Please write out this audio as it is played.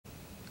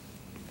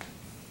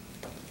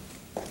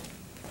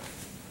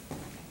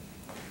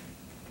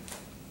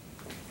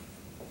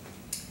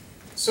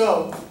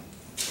So,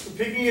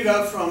 we're picking it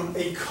up from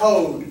a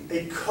code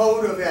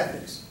of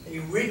ethics, a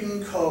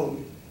written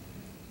code,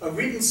 a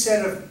written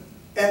set of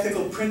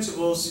ethical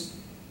principles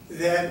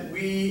that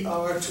we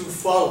are to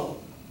follow.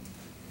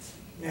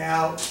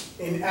 Now,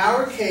 in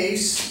our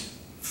case,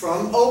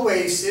 from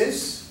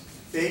OASAS,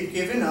 they've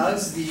given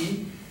us the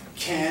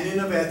Canon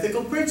of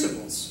Ethical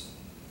Principles.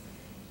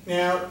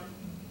 Now,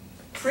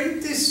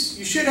 print this,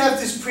 you should have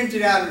this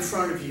printed out in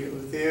front of you.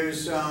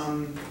 There's,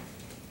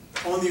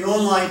 on the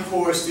online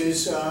course,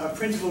 there's a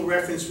printable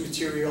reference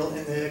material,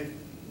 and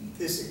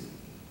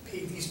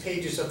these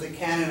pages of the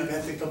Canon of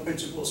Ethical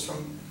Principles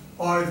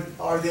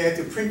are there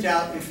to print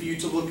out and for you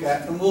to look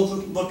at, and we'll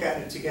look at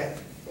it together.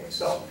 Okay,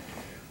 so,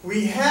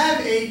 we have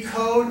a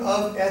code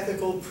of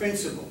ethical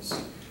principles.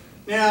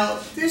 Now,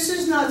 this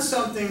is not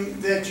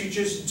something that you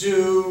just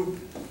do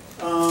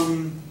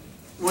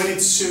when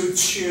it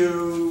suits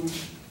you,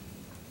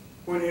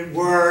 when it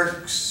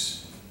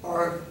works,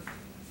 or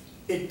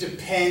it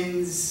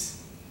depends.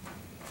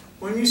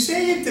 When you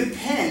say it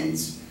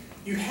depends,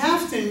 you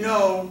have to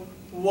know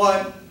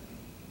what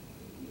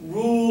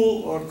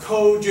rule or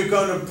code you're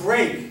going to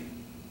break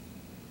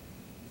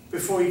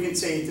before you can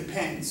say it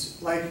depends.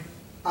 Like,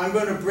 I'm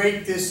going to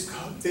break this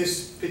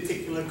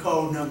particular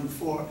code number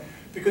 4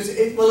 because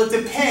it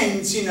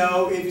depends, you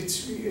know, if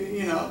it's,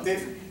 you know,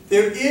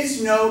 there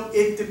is no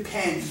it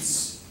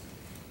depends.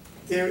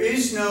 There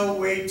is no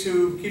way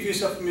to give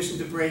yourself permission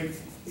to break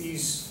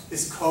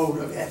this code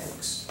of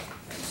ethics.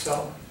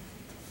 So,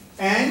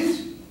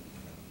 and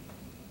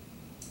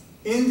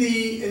in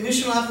the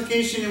initial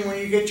application and when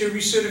you get your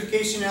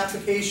recertification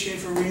application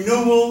for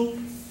renewal,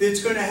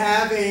 it's going to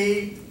have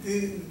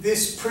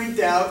this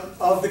printout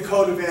of the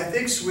code of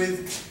ethics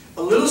with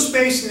a little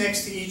space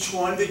next to each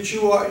one that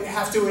you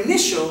have to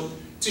initial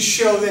to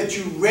show that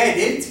you read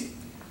it,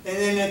 and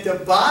then at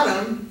the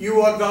bottom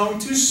you are going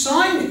to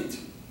sign it.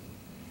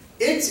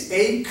 It's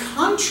a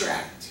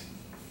contract,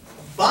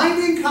 a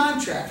binding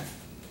contract.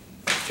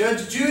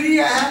 Judge Judy,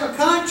 I have a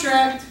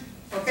contract.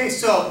 Okay,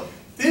 so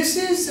this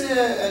is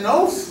an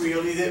oath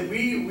really that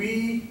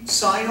we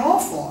sign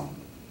off on.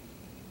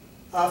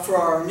 For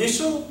our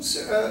initial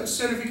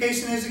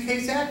certification as a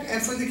CASAC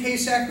and for the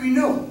CASAC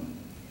renewal.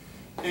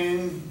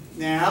 And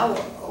now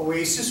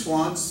OASAS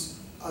wants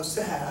us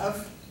to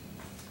have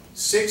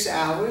 6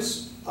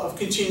 hours of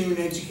continuing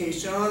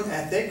education on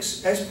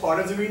ethics as part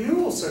of the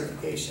renewal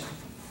certification.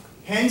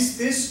 Hence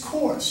this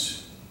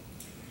course.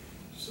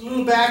 Just a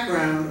little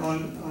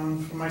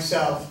background for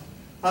myself.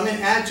 I'm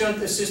an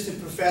adjunct assistant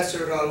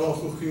professor at our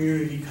local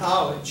community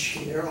college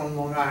here on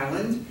Long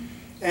Island.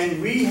 And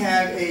we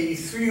have a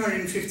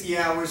 350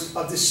 hours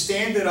of the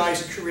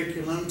standardized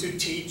curriculum to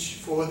teach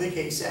for the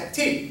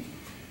CASAC-T.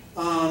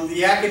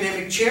 The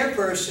academic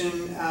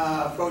chairperson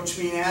approached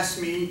me and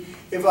asked me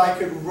if I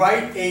could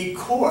write a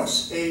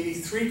course, a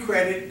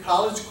 3-credit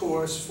college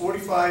course,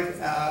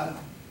 45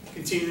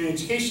 continuing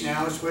education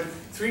hours, but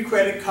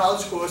 3-credit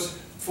college course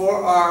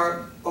for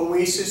our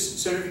OASAS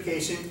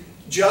certification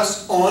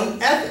just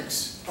on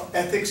ethics,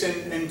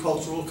 and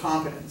cultural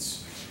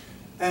competence.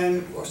 And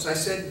of course I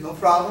said, no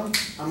problem,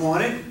 I'm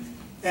on it,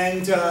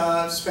 and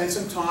spent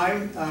some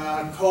time,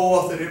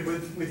 co-authored it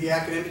with the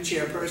academic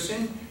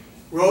chairperson,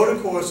 wrote a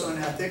course on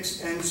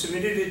ethics, and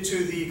submitted it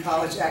to the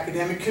college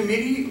academic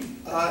committee,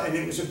 and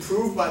it was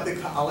approved by the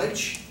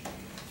college,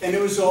 and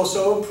it was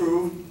also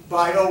approved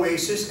by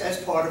OASAS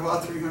as part of our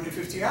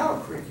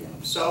 350-hour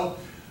curriculum. So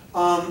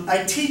I'm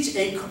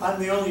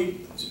the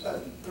only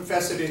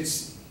professor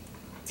that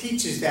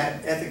teaches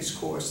that ethics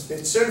course,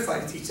 that's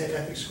certified to teach that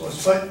ethics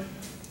course, but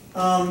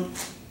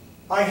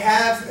I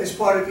have, as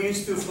part of the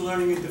Institute for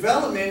Learning and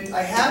Development,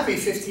 I have a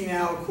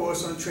 15-hour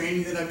course on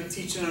training that I've been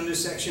teaching under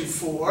Section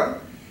 4,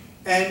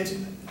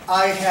 and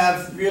I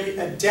have really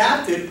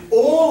adapted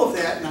all of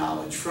that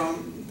knowledge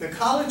from the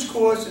college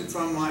course and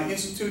from my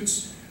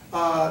Institute's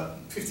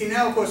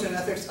 15-hour course on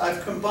ethics.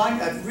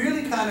 I've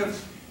really kind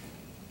of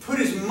put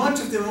as much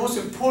of the most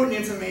important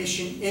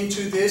information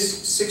into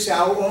this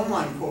 6-hour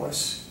online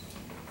course.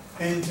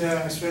 And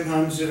I spent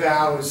hundreds of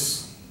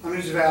hours in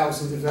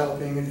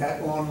developing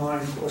that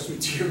online course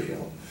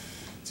material.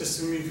 Just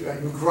to me, I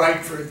can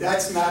gripe for it.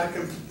 That's not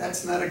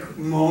a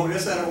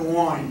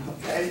whine,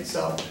 okay?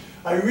 So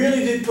I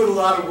really did put a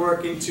lot of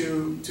work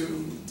into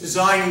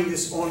designing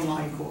this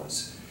online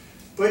course.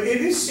 But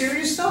it is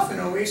serious stuff, and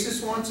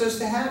OASAS wants us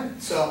to have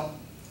it. So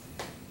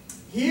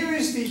here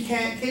is the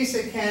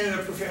CASAC Canon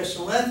of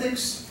Professional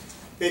Ethics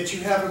that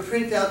you have a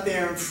printout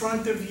there in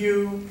front of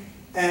you.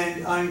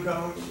 And I'm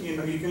going, you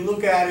know, you can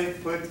look at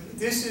it, but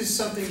this is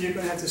something you're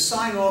going to have to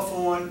sign off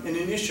on, an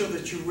initial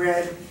that you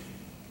read,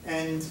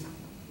 and,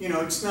 you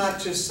know, it's not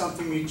just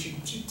something that you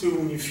do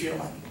when you feel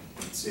like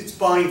it. It's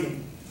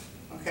binding.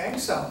 Okay,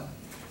 so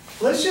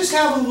let's just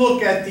have a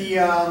look at the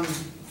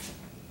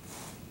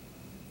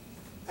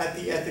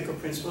ethical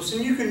principles,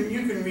 and you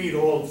can read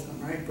all of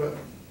them, right? But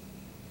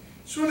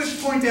just want to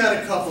point out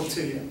a couple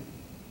to you.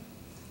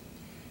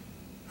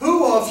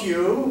 Who of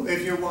you,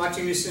 if you're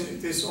watching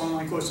this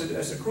online course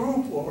as a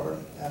group, or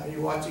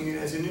you're watching it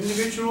as an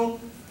individual,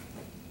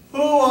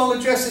 I'll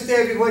address it to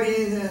everybody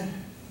in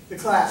the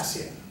class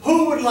here.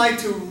 Who would like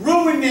to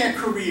ruin their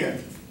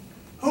career?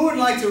 Who would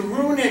like to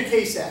ruin their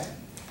CASAC?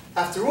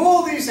 After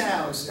all these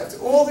hours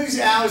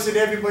that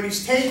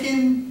everybody's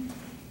taken,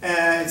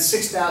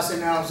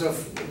 6,000 hours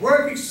of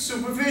work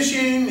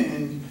supervision,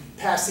 and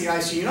pass the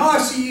IC and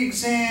RC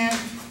exam,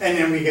 and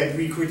then we get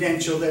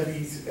re-credentialed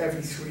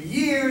every 3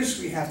 years.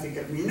 We have to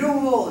get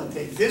renewal and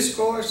take this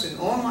course and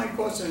online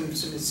course and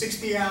submit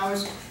 60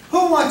 hours.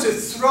 Who wants to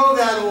throw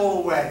that all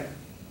away?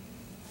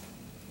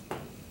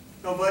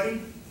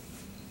 Nobody?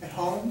 At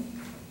home?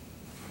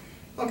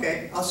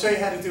 Okay, I'll show you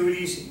how to do it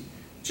easy.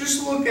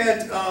 Just look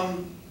at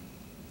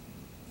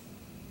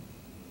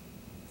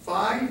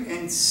 5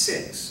 and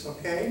 6,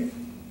 okay?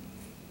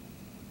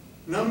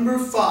 Number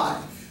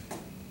 5.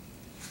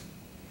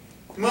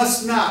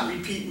 Must not,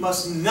 repeat,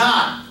 must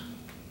not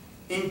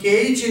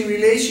engage in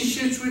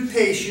relationships with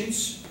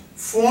patients,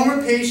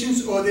 former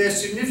patients, or their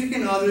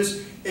significant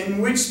others in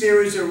which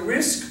there is a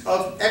risk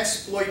of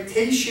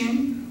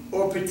exploitation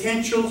or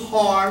potential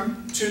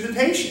harm to the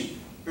patient.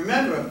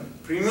 Remember,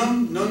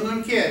 primum non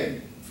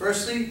nocere.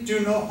 Firstly, do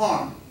no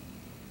harm.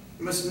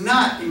 You must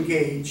not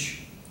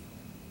engage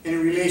in a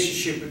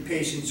relationship with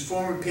patients,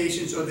 former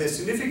patients, or their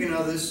significant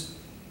others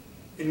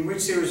in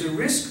which there is a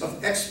risk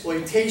of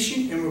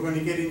exploitation, and we're going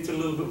to get into a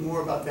little bit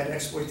more about that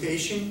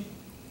exploitation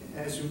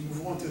as we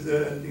move on to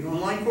the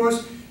online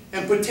course,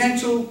 and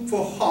potential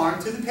for harm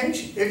to the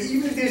patient.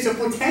 Even if there's a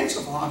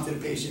potential for harm to the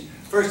patient,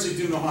 first to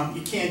do no harm,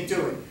 you can't do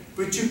it.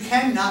 But you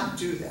cannot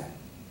do that,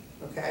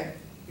 okay?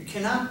 You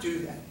cannot do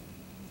that.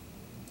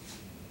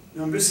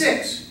 Number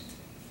 6,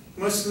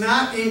 must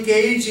not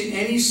engage in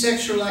any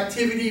sexual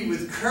activity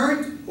with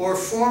current or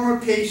former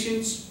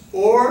patients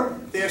or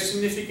their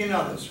significant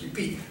others.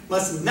 Repeat,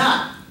 must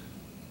not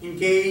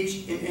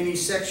engage in any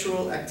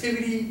sexual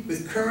activity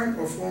with current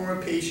or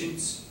former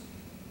patients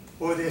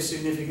or their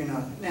significant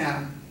other.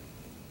 Now,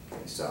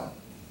 okay, so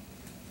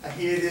I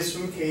hear this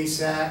from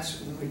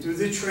CASACs. When we do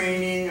the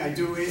training, I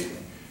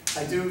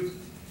do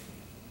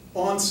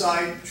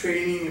on-site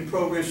training and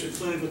programs for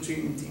clinical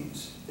treatment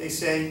teams. They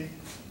say,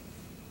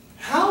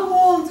 how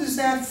long is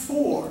that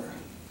for?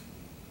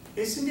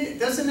 Isn't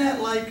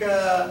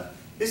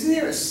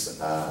there a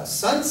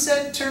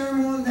sunset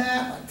term on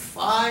that, like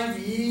 5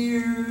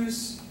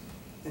 years,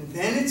 and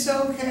then it's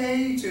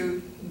okay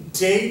to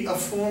date a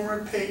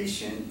former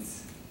patient?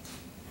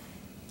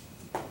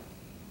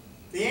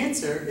 The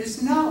answer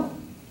is no.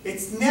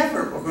 It's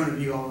never going to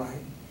be all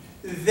right.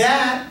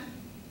 That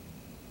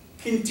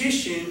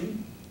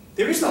condition,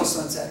 there is no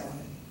sunset on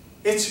it.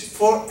 It's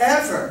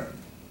forever.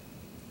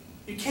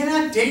 You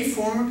cannot date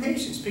former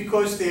patients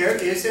because there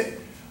is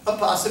a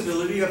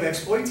possibility of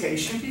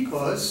exploitation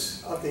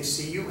because they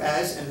see you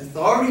as an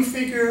authority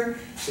figure,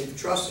 they've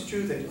trusted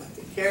you, they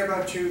care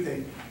about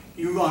you,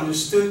 you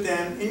understood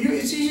them, and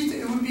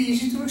it would be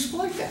easy to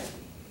exploit that.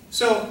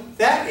 So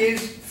that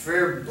is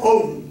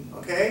verboten,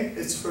 okay?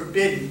 It's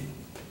forbidden.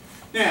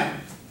 Now,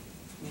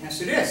 let me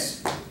ask you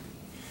this.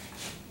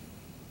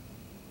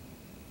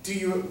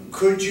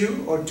 Could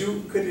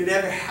it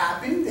ever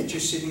happen that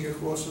you're sitting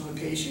across from a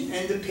patient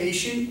and the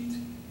patient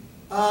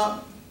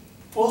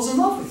falls in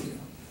love with you?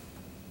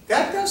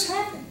 That does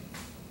happen.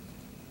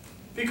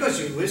 Because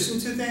you listen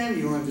to them,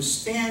 you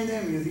understand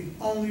them, you're the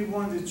only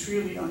one that's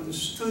really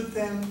understood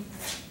them,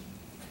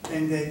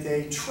 and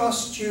they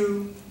trust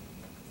you,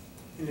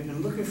 and they've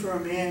been looking for a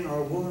man or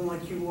a woman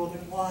like you all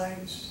their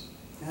lives.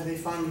 Now they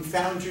finally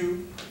found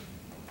you.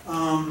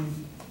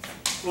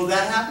 Will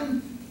that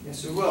happen?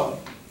 Yes, it will.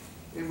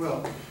 It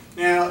will.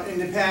 Now, in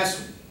the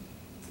past,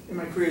 in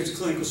my career as a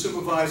clinical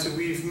supervisor,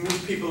 we've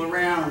moved people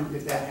around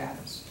if that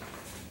happens.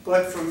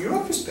 But from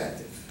your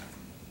perspective,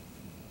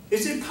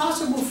 is it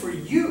possible for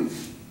you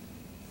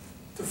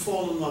to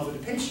fall in love with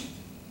a patient?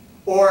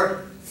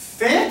 Or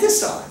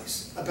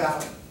fantasize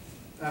about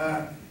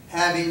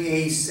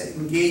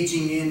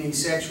engaging in a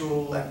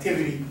sexual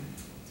activity?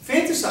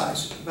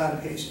 Fantasize about a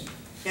patient.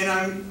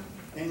 And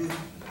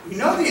you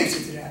know the answer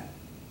to that.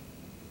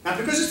 Not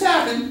because it's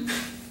happened,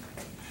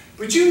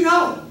 but you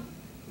know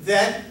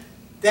that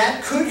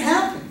that could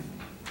happen.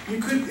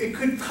 It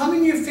could come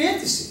in your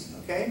fantasy,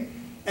 okay?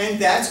 And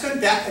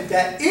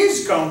that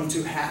is going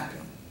to happen.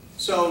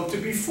 So to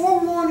be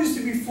forewarned is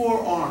to be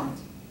forearmed.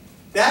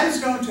 That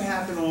is going to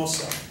happen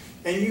also.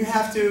 And you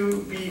have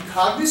to be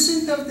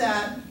cognizant of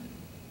that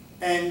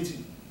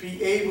and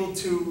be able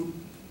to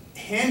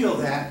handle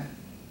that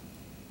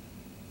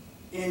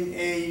in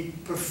a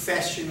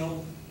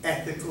professional,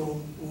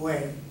 ethical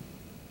way.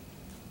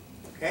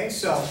 Okay,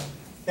 so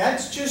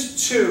that's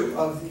just two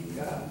of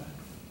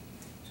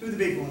the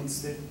big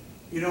ones that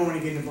you don't want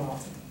to get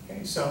involved in.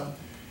 Okay, so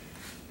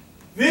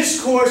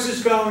this course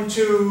is going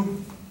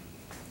to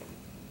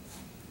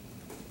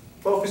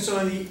focus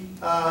on the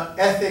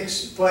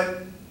ethics,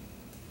 but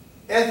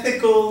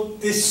ethical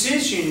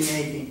decision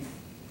making.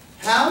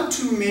 How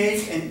to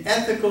make an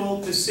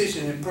ethical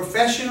decision, a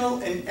professional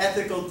and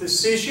ethical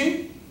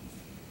decision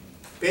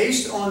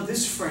based on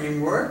this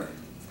framework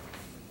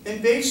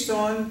and based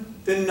on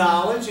the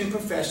knowledge and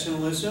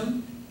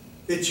professionalism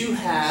that you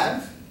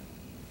have,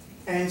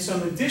 and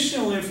some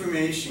additional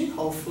information,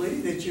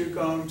 hopefully, that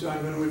I'm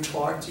going to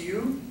impart to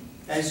you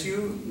as we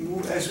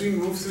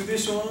move through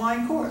this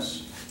online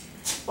course.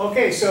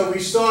 Okay, so we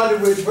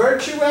started with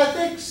virtue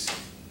ethics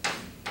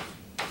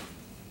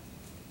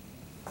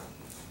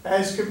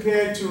as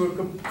compared to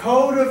a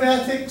code of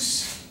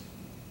ethics,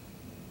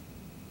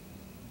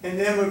 and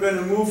then we're going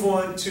to move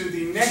on to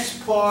the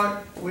next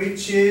part,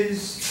 which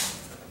is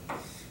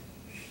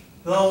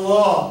the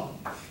law.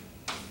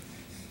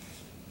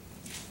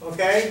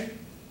 Okay?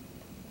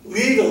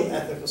 Legal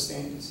ethical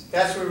standards.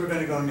 That's where we're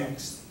going to go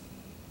next.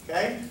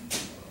 Okay?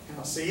 And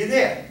I'll see you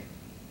there.